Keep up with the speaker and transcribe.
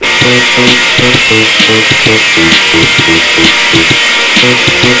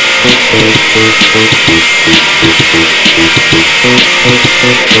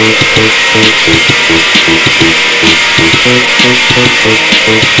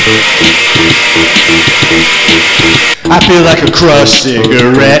I feel like a crushed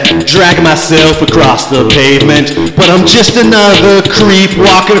cigarette, dragging myself across the pavement, but I'm just another creep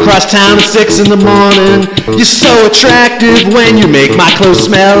walking across town at 6 in the morning. You're so attractive when you make my clothes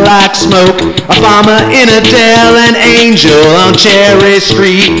smell like smoke. A farmer in a dell, an angel on Cherry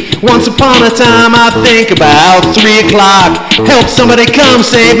Street. Once upon a time, I think about 3 o'clock. Help somebody come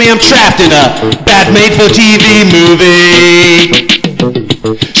save me, I'm trapped in a bad made-for-TV movie.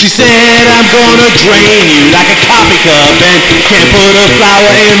 She said, I'm gonna drain you like a coffee cup, and can't put a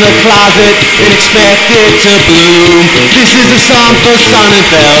flower in the closet and expect it to bloom. This is a song for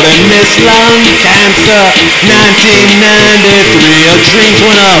Sonnenfeld and Miss Lung Cancer. 1993, her dreams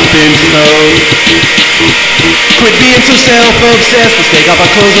went up in smoke. Quit being so self-obsessed. Let's take off our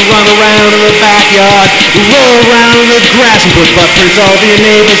clothes and run around in the backyard. Roll around in the grass and put footprints all over your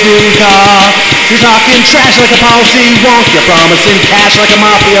neighbor's new car. You're talking trash like a policy wonk. You're promising cash like a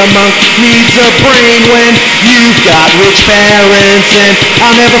mafia monk needs a brain when you've got rich parents. And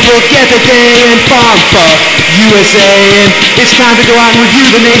I'll never forget the day in Farm for USA. And it's time to go out and review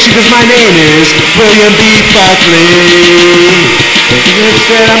the nation, cause my name is William B. Buckley.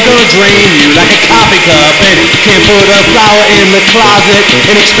 Instead I'm gonna drain you like a coffee cup, and can't put a flower in the closet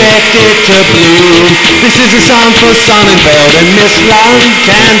and expect it to bloom. This is a song for Sonnenfeld and Miss Lung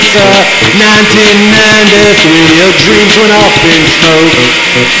Cancer. 1993, your dreams went up in smoke.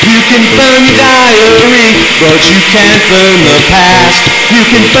 You can burn your diary, but you can't burn the past. You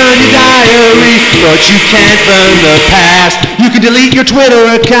can burn your diary, but you can't burn the past. You can delete your Twitter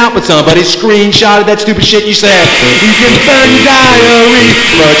account, but somebody screenshotted that stupid shit you said. You can burn your diary,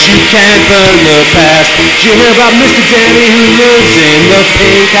 but you can't burn the past. Did you hear about Mr. Danny who lives in the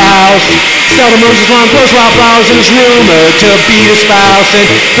pink house? Seldom roses long close wildflowers, and is rumored to be a spouse. And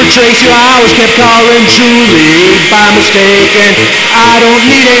for Tracy I always kept calling Julie by mistake. And I don't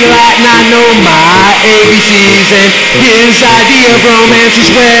need any Latin, I know my ABCs. And his idea of romance is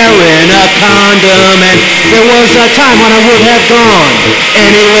wearing a condom. And there was a time when I would have gone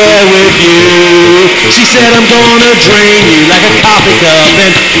anywhere with you. She said, I'm gonna drain you like a coffee cup,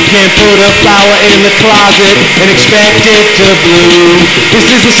 and can't put a flower in the closet and expect it to bloom.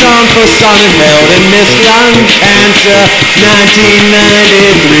 This is a song for Sonnenfeld and Miss Lung Cancer.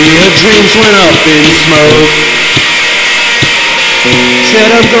 1993, her dreams went up in smoke. Said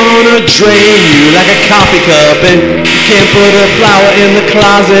I'm gonna drain you like a coffee cup, and can't put a flower in the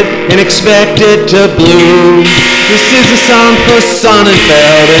closet and expect it to bloom. This is a song for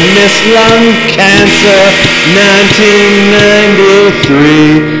Sonnenfeld and Miss Lung Cancer.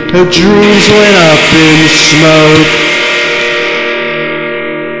 1993, her dreams went up in smoke.